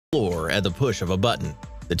floor at the push of a button.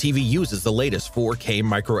 The TV uses the latest 4K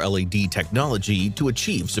micro-LED technology to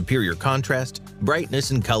achieve superior contrast,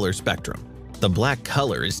 brightness, and color spectrum. The black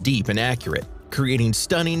color is deep and accurate, creating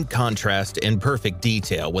stunning contrast and perfect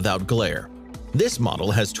detail without glare. This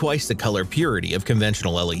model has twice the color purity of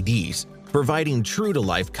conventional LEDs, providing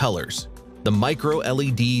true-to-life colors. The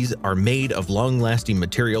micro-LEDs are made of long-lasting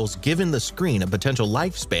materials, giving the screen a potential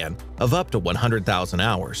lifespan of up to 100,000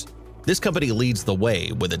 hours. This company leads the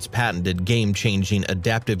way with its patented game-changing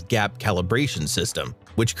Adaptive Gap Calibration system,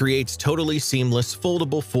 which creates totally seamless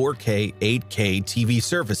foldable 4K, 8K TV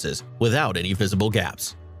surfaces without any visible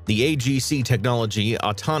gaps. The AGC technology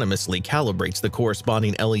autonomously calibrates the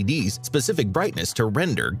corresponding LED's specific brightness to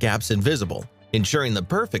render gaps invisible, ensuring the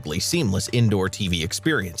perfectly seamless indoor TV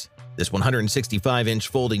experience. This 165-inch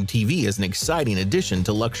folding TV is an exciting addition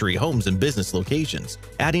to luxury homes and business locations,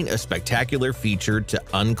 adding a spectacular feature to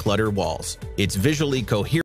unclutter walls. It's visually coherent